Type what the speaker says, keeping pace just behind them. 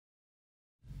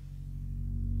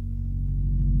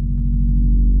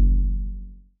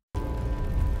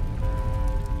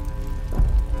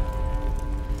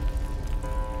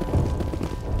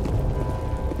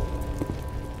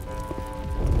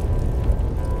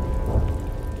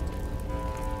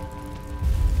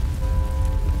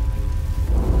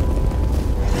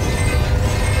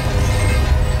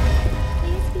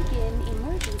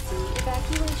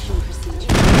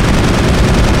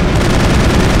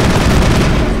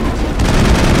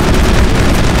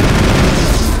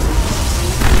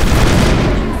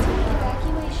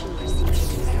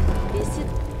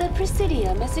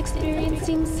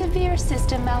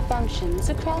malfunctions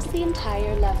across the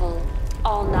entire level.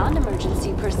 All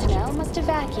non-emergency personnel must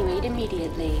evacuate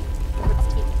immediately.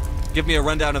 Give me a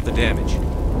rundown of the damage.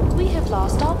 We have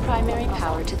lost all primary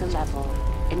power to the level.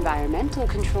 Environmental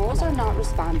controls are not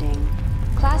responding.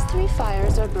 Class 3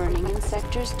 fires are burning in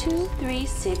sectors 2, 3,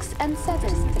 6, and 7.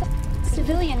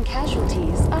 Civilian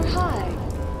casualties are high.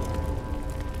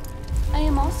 I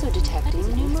am also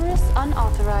detecting numerous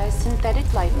unauthorized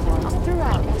synthetic life forms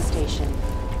throughout the station.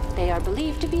 They are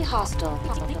believed to be hostile.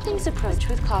 Please approach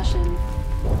with caution.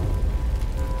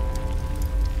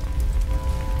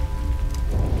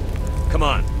 Come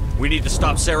on. We need to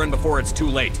stop Saren before it's too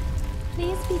late.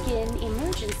 Please begin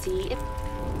emergency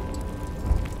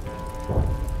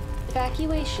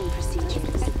evacuation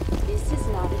procedures. This is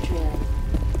not a drill.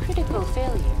 Critical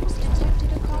failures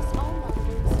detected across all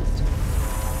monitoring systems.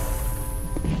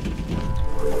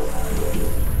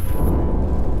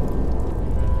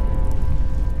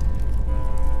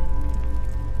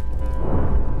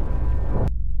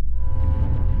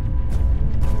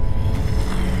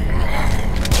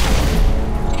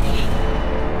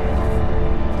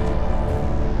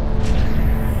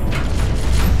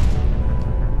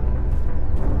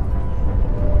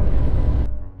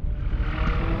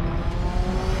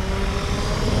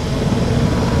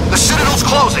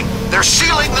 They're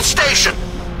sealing the station!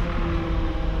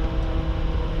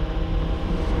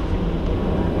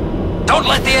 Don't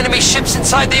let the enemy ships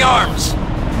inside the arms!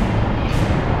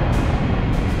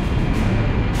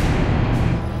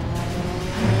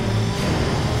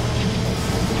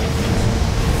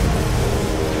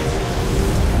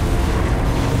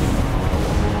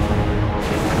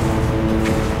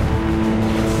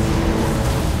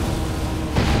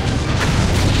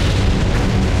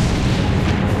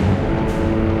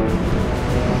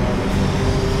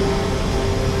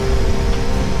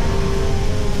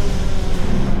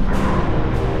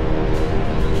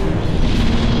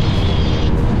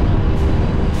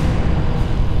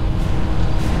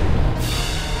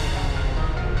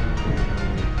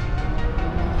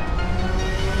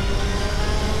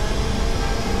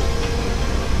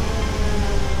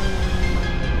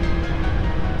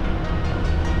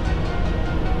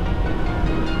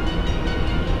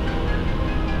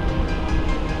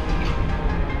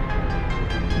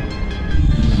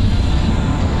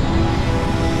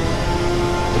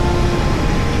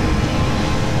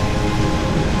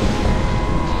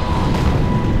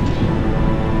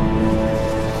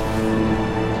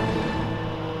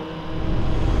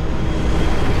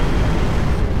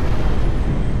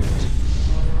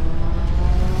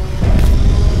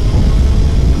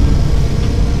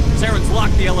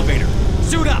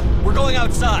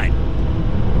 Outside!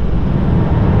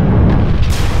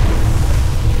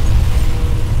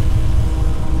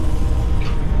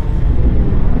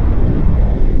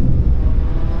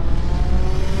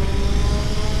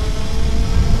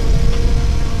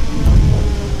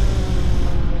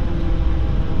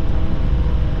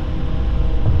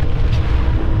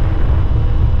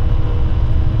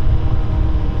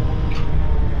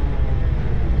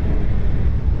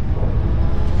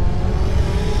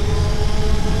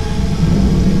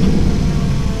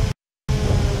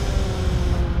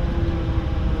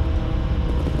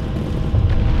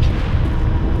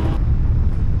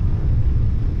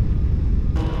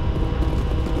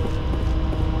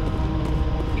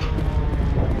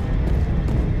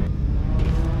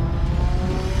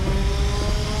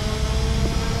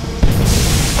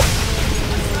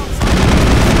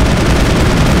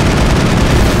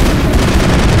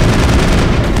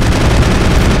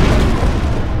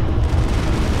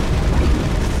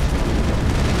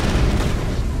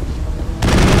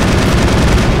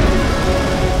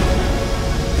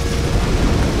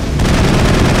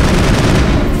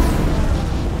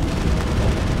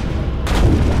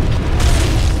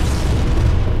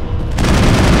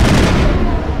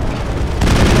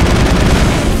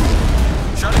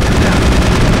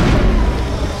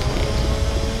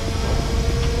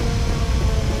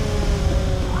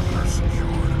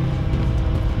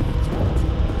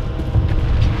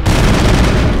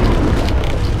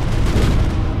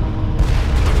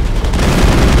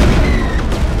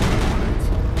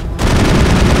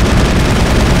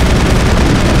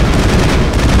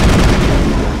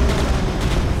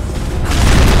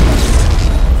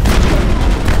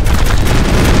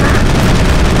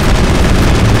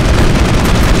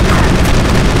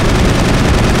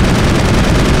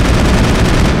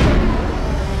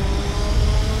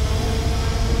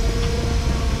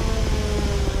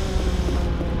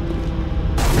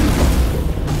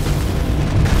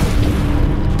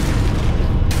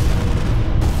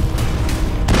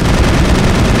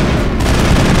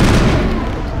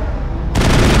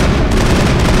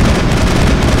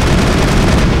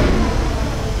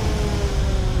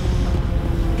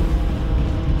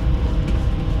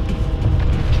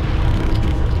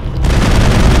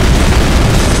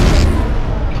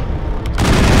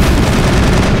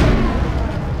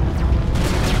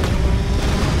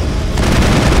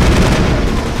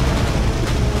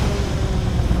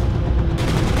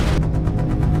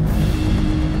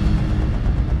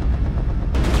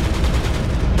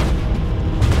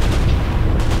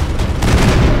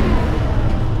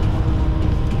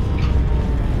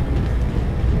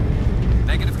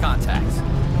 contacts.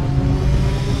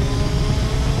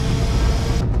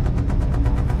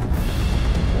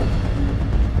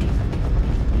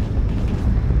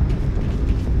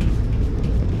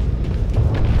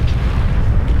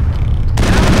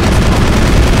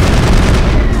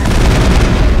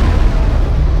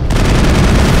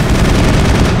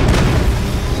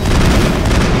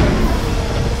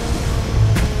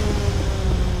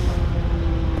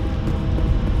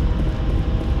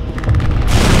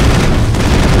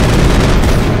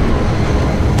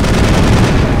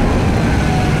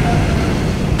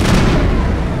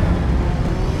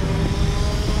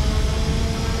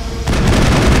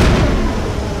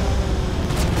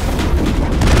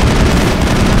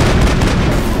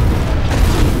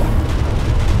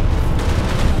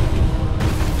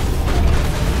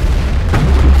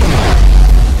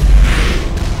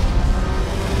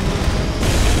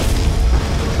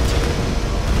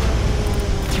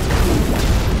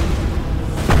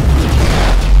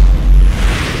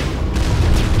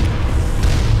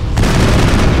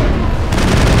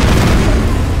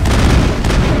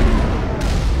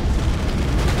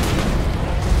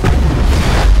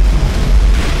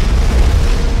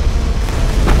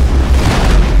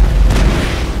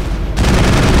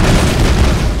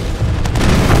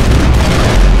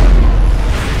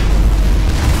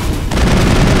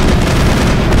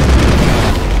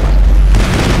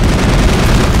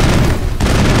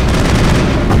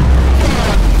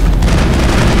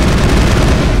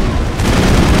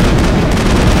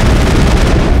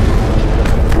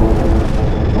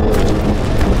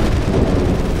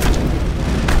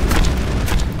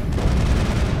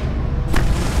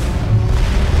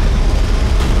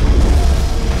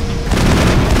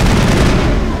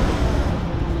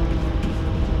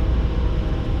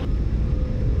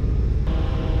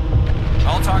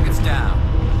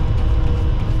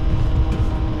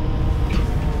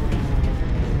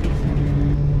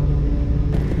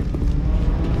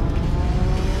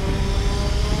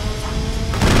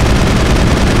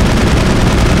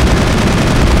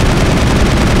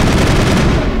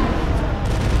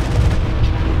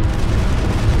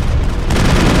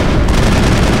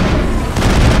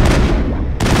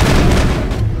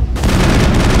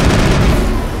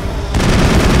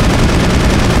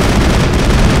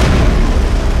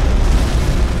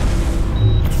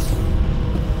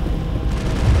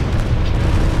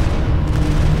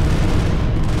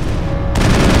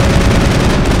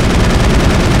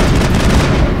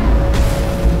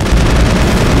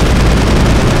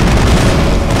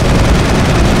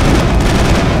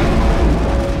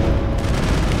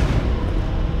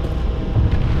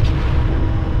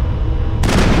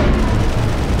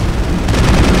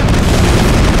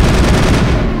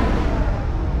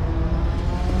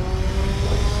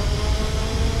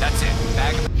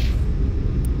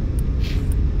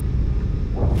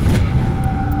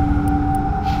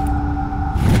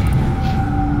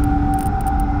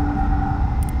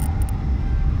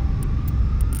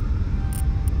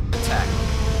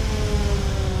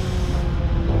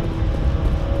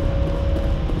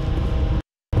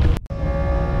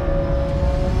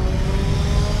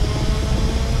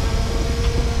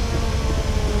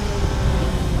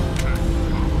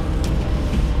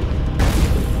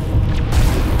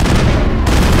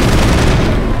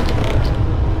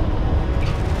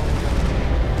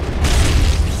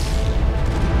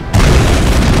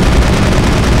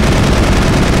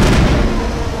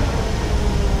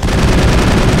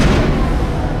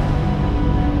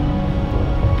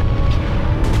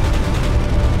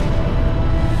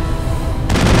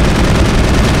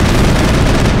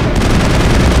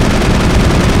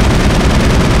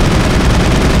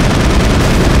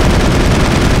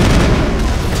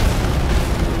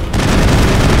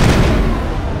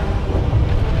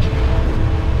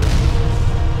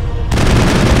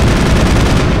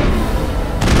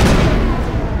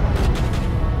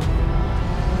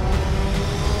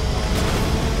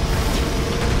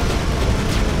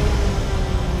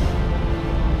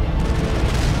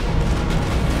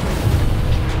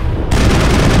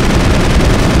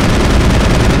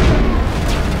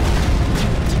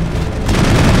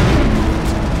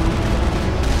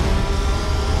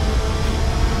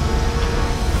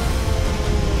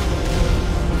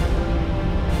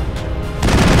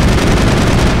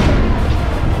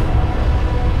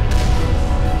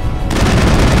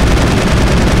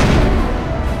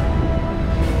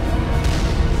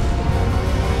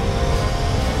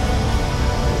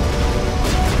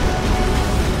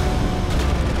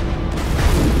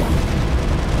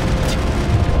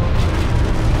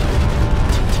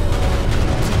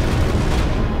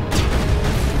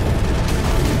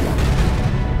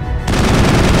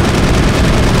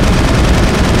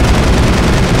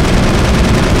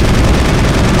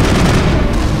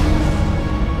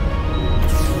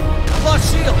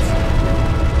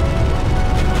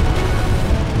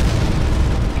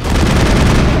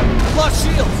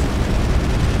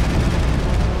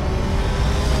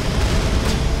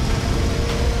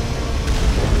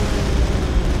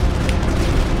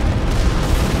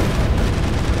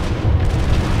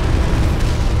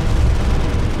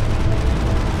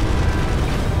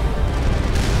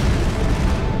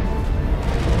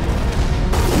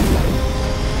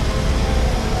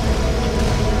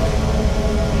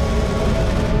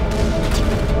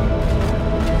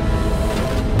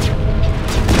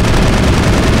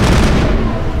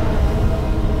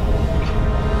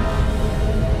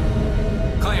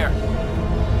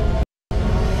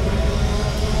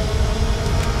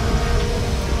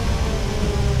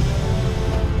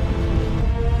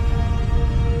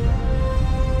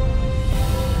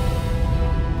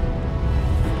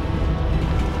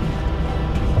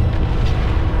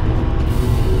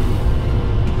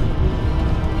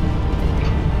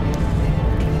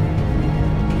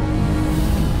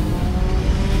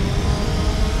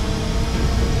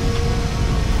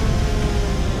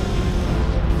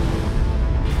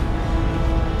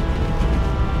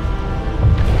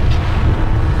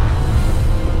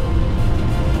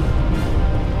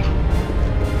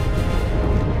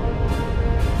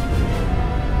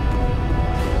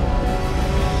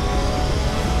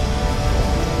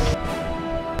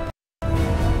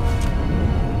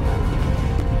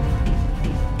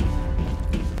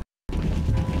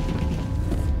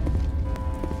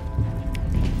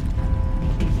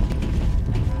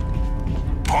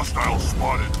 Hostiles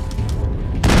spotted.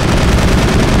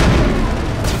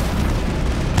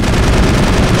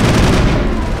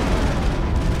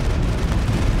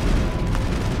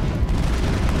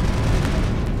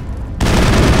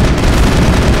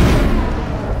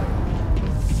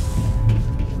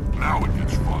 Now it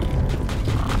gets fun.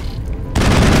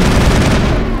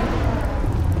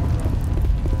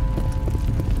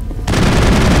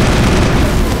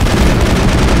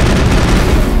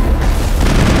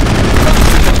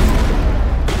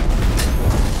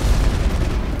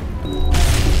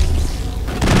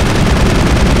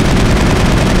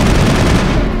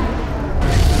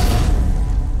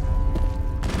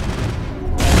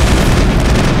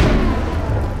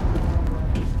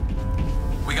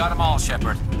 We got them all,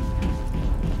 Shepard.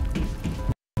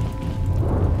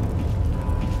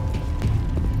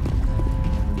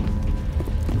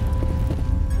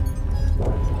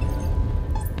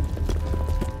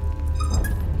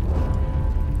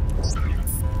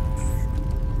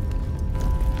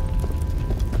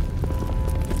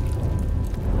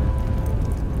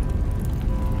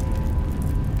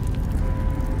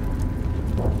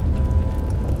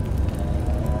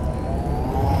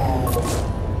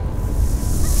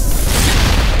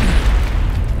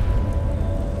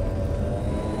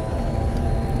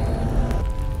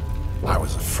 I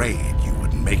was afraid you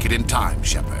wouldn't make it in time,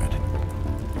 Shepard.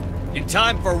 In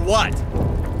time for what?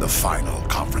 The final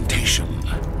confrontation.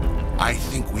 I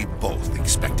think we both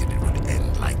expected it would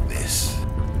end like this.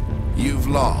 You've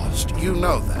lost. You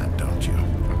know that, don't you?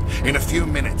 In a few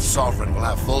minutes, Sovereign will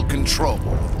have full control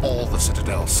of all the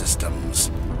Citadel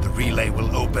systems. The relay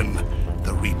will open.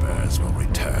 The Reapers will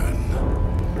return.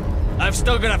 I've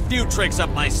still got a few tricks up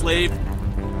my sleeve.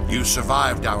 You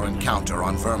survived our encounter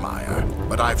on Vermeer,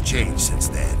 but I've changed since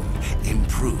then.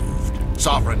 Improved.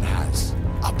 Sovereign has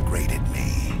upgraded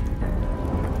me.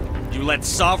 You let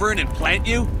Sovereign implant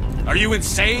you? Are you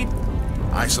insane?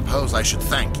 I suppose I should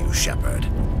thank you, Shepard.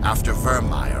 After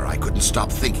Vermeer, I couldn't stop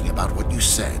thinking about what you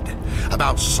said.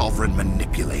 About Sovereign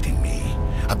manipulating me.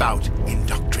 About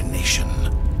indoctrination.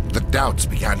 The doubts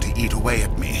began to eat away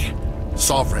at me.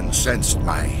 Sovereign sensed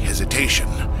my hesitation.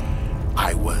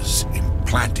 I was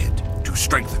implanted to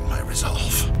strengthen my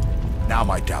resolve. Now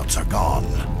my doubts are gone.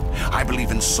 I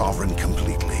believe in Sovereign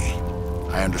completely.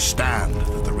 I understand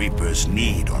that the Reapers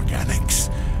need organics.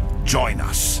 Join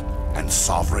us, and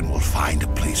Sovereign will find a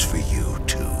place for you,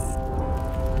 too.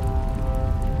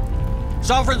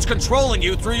 Sovereign's controlling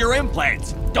you through your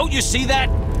implants. Don't you see that?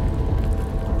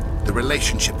 The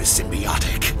relationship is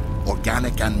symbiotic.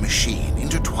 Organic and machine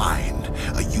intertwined.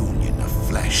 A union of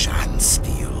flesh and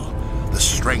steel. The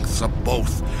strengths of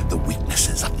both, the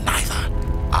weaknesses of neither.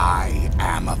 I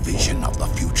am a vision of the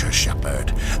future,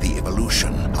 Shepard. The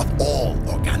evolution of all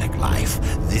organic life.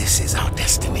 This is our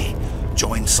destiny.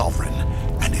 Join Sovereign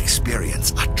and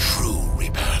experience a true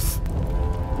rebirth.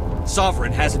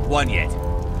 Sovereign hasn't won yet.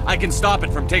 I can stop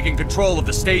it from taking control of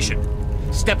the station.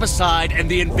 Step aside and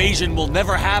the invasion will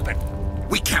never happen.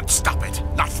 We can't stop it.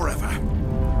 Not forever.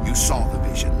 You saw the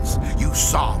visions. You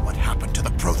saw what happened to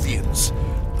the Protheans.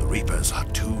 The Reapers are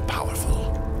too powerful.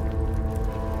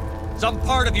 Some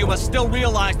part of you must still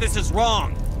realize this is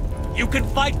wrong. You can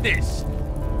fight this.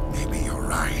 Maybe you're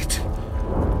right.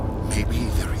 Maybe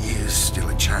there is still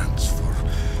a chance for...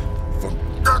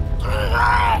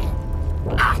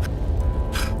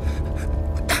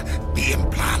 The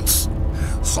implants.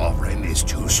 Sovereign is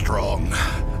too strong.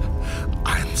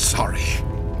 I'm sorry.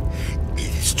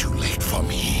 It is too late for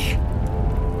me.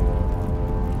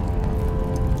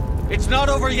 It's not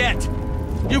over yet.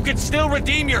 You can still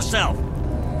redeem yourself.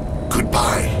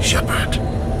 Goodbye, Shepard.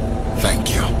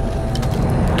 Thank you.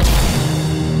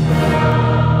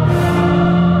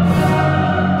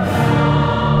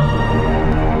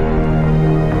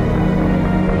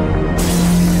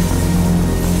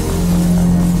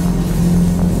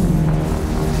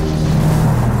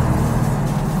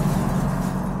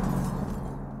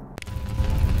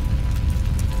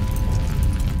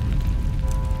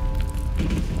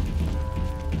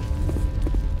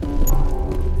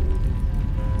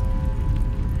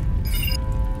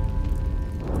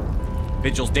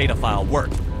 Vigil's data file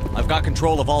worked. I've got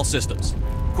control of all systems.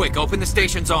 Quick, open the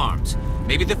station's arms.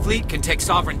 Maybe the fleet can take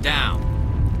Sovereign down.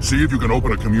 See if you can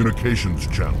open a communications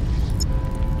channel.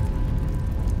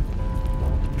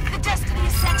 The Destiny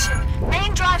Ascension.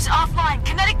 Main drives offline.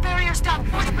 Kinetic barriers down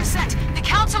 40%. The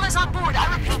Council is on board.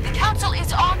 I repeat, the Council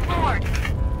is on board.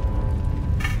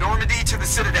 Normandy to the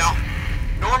Citadel.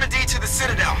 Normandy to the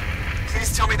Citadel.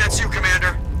 Please tell me that's you,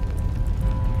 Commander.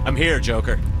 I'm here,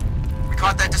 Joker. We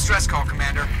caught that distress call,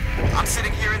 Commander. I'm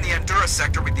sitting here in the Andurra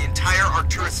sector with the entire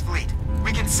Arcturus fleet.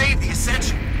 We can save the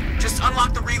Ascension. Just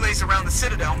unlock the relays around the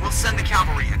Citadel and we'll send the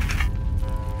cavalry in.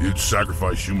 You'd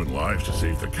sacrifice human lives to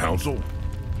save the Council?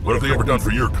 What have they ever done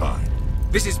for your kind?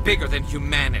 This is bigger than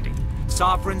humanity.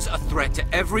 Sovereign's a threat to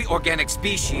every organic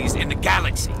species in the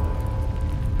galaxy.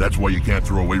 That's why you can't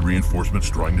throw away reinforcements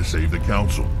trying to save the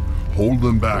Council. Hold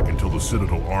them back until the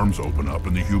Citadel arms open up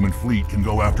and the human fleet can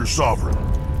go after Sovereign.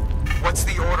 What's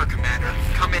the order, Commander?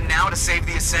 Come in now to save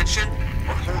the Ascension,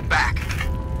 or hold back?